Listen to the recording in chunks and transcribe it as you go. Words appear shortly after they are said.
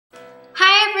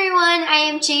I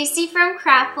am Jacy from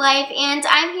Craft Life, and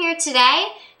I'm here today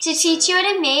to teach you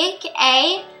how to make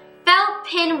a felt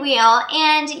pinwheel.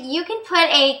 And you can put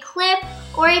a clip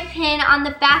or a pin on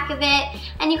the back of it,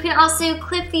 and you can also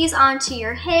clip these onto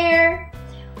your hair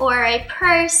or a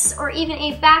purse or even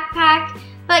a backpack,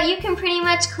 but you can pretty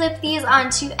much clip these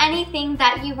onto anything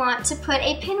that you want to put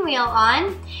a pinwheel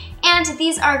on. And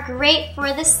these are great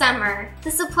for the summer.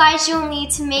 The supplies you'll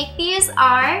need to make these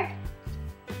are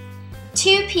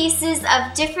 2 pieces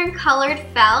of different colored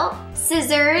felt,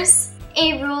 scissors,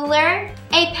 a ruler,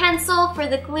 a pencil for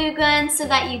the glue gun so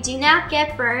that you do not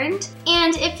get burned,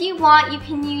 and if you want you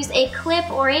can use a clip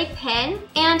or a pin,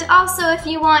 and also if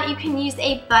you want you can use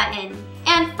a button.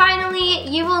 And finally,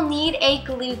 you will need a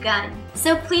glue gun.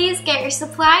 So please get your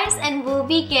supplies and we'll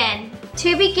begin.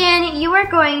 To begin, you are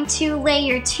going to lay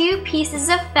your 2 pieces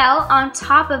of felt on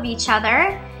top of each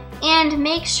other and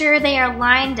make sure they are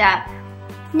lined up.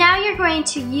 Now you're going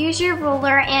to use your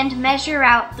ruler and measure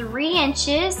out 3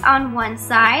 inches on one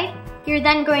side. You're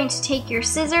then going to take your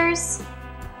scissors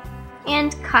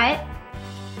and cut.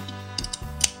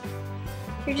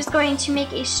 You're just going to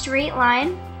make a straight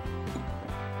line.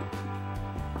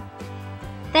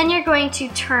 Then you're going to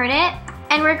turn it,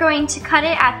 and we're going to cut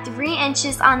it at 3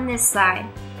 inches on this side.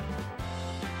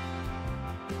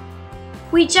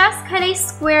 We just cut a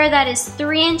square that is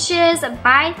 3 inches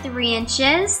by 3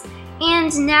 inches.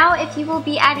 And now if you will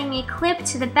be adding a clip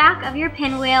to the back of your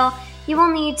pinwheel, you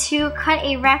will need to cut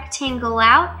a rectangle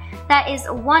out that is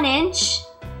 1 inch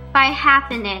by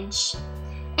 1/2 inch.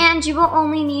 And you will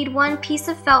only need 1 piece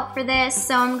of felt for this,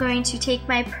 so I'm going to take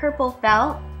my purple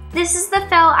felt. This is the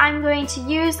felt I'm going to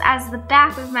use as the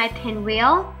back of my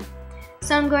pinwheel.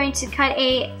 So I'm going to cut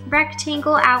a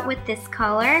rectangle out with this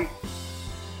color.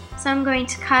 So I'm going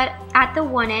to cut at the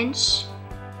 1 inch.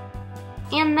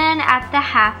 And then at the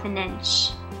 1/2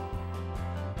 inch.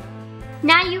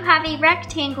 Now you have a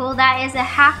rectangle that is a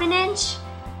 1/2 inch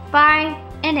by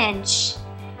 1 inch.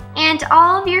 And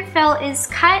all of your felt is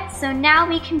cut, so now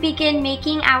we can begin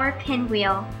making our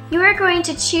pinwheel. You are going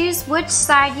to choose which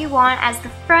side you want as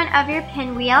the front of your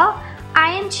pinwheel.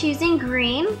 I am choosing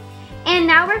green. And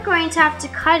now we're going to have to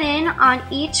cut in on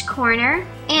each corner,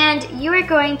 and you are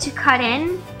going to cut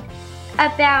in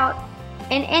about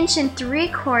 1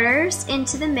 3/4 inches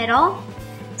into the middle.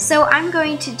 So I'm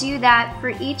going to do that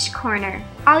for each corner.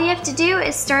 All you have to do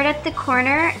is start at the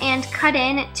corner and cut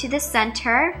in to the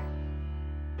center.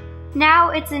 Now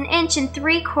it's 1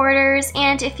 3/4 inches,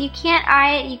 and if you can't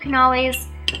eye it, you can always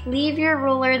leave your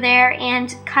ruler there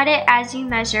and cut it as you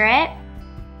measure it.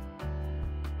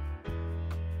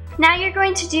 Now you're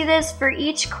going to do this for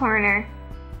each corner.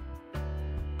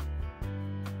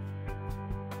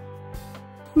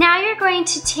 Now you're going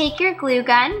to take your glue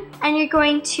gun and you're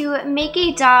going to make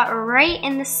a dot right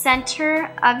in the center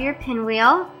of your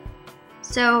pinwheel.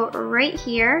 So right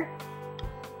here.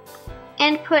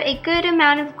 And put a good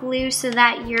amount of glue so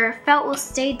that your felt will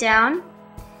stay down.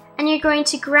 And you're going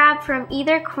to grab from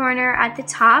either corner at the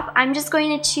top. I'm just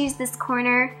going to choose this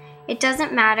corner. It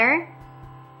doesn't matter.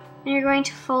 And you're going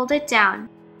to fold it down.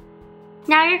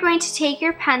 Now you're going to take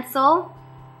your pencil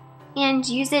and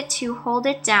use it to hold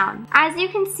it down. As you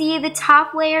can see, the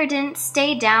top layer didn't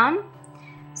stay down.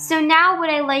 So now what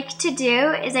I like to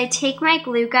do is I take my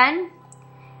glue gun,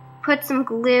 put some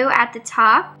glue at the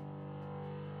top,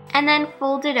 and then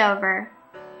fold it over.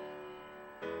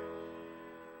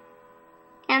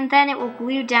 And then it will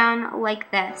glue down like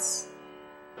this.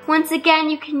 Once again,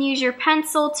 you can use your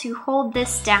pencil to hold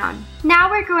this down. Now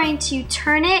we're going to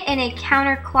turn it in a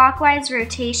counterclockwise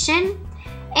rotation.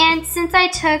 And since I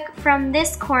took from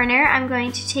this corner, I'm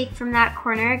going to take from that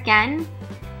corner again.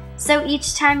 So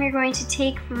each time you're going to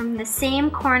take from the same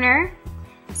corner.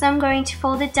 So I'm going to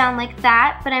fold it down like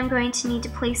that, but I'm going to need to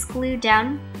place glue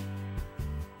down.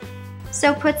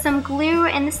 So put some glue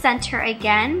in the center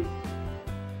again.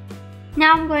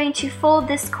 Now I'm going to fold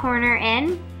this corner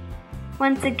in.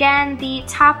 Once again, the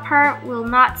top part will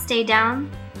not stay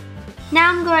down. Now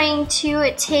I'm going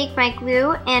to take my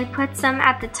glue and put some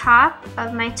at the top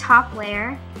of my top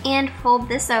layer and fold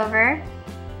this over.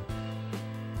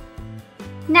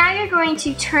 Now you're going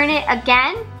to turn it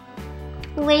again,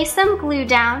 lay some glue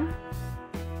down.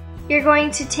 You're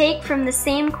going to take from the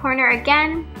same corner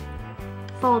again,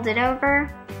 fold it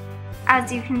over. As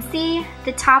you can see,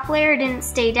 the top layer didn't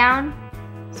stay down,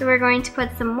 so we're going to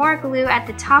put some more glue at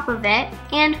the top of it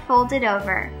and fold it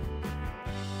over.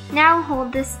 Now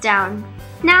hold this down.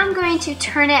 Now I'm going to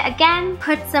turn it again,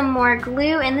 put some more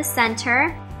glue in the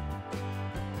center.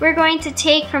 We're going to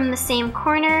take from the same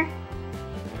corner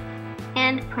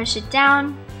and push it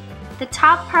down. the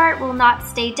top part will not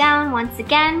stay down once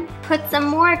again. Put some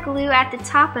more glue at the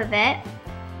top of it.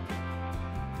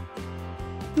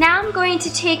 Now I'm going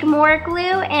to take more glue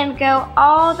and go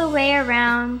all the way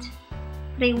around.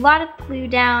 Put a lot of glue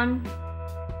down.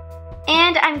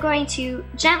 And I'm going to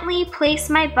gently place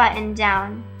my button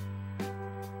down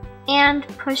and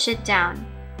push it down.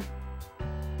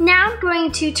 Now I'm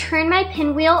going to turn my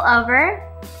pinwheel over.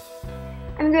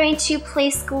 I'm going to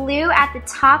place glue at the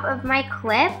top of my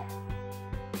clip.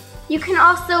 You can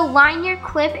also line your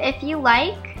clip if you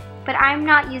like, but I'm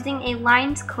not using a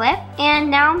lined clip. And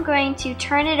now I'm going to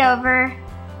turn it over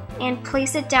and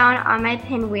place it down on my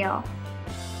pinwheel.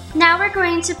 Now we're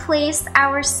going to place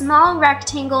our small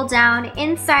rectangle down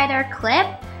inside our clip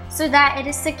so that it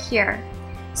is secure.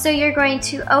 So you're going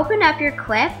to open up your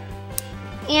clip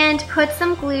and put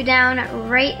some glue down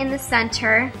right in the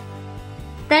center.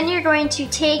 Then you're going to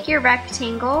take your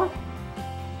rectangle,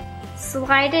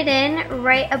 slide it in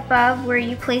right above where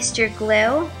you placed your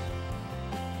glue,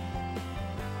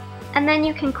 and then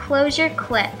you can close your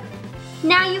clip.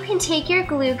 Now you can take your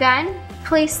glue gun,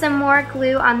 place some more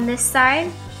glue on this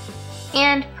side,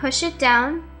 and push it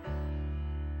down.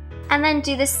 And then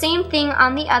do the same thing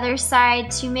on the other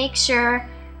side to make sure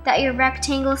that your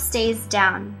rectangle stays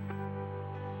down.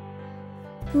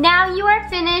 Now you are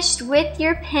finished with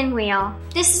your pinwheel.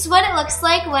 This is what it looks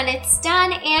like when it's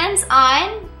done and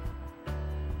on.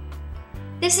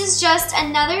 This is just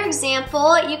another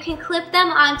example. You can clip them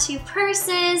onto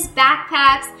purses,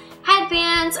 backpacks,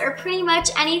 headbands, or pretty much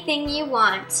anything you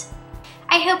want.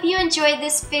 I hope you enjoyed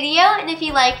this video, and if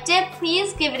you liked it,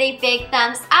 please give it a big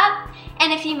thumbs up.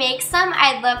 And if you make some,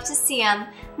 I'd love to see them.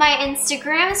 My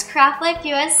Instagram is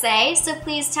CraftLifeUSA, so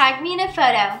please tag me in a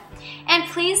photo. And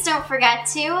please don't forget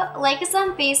to like us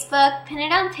on Facebook, pin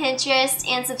it on Pinterest,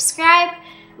 and subscribe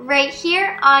right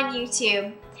here on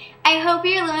YouTube. I hope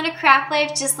you're living a craft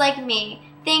life just like me.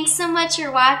 Thanks so much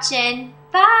for watching.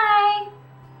 Bye!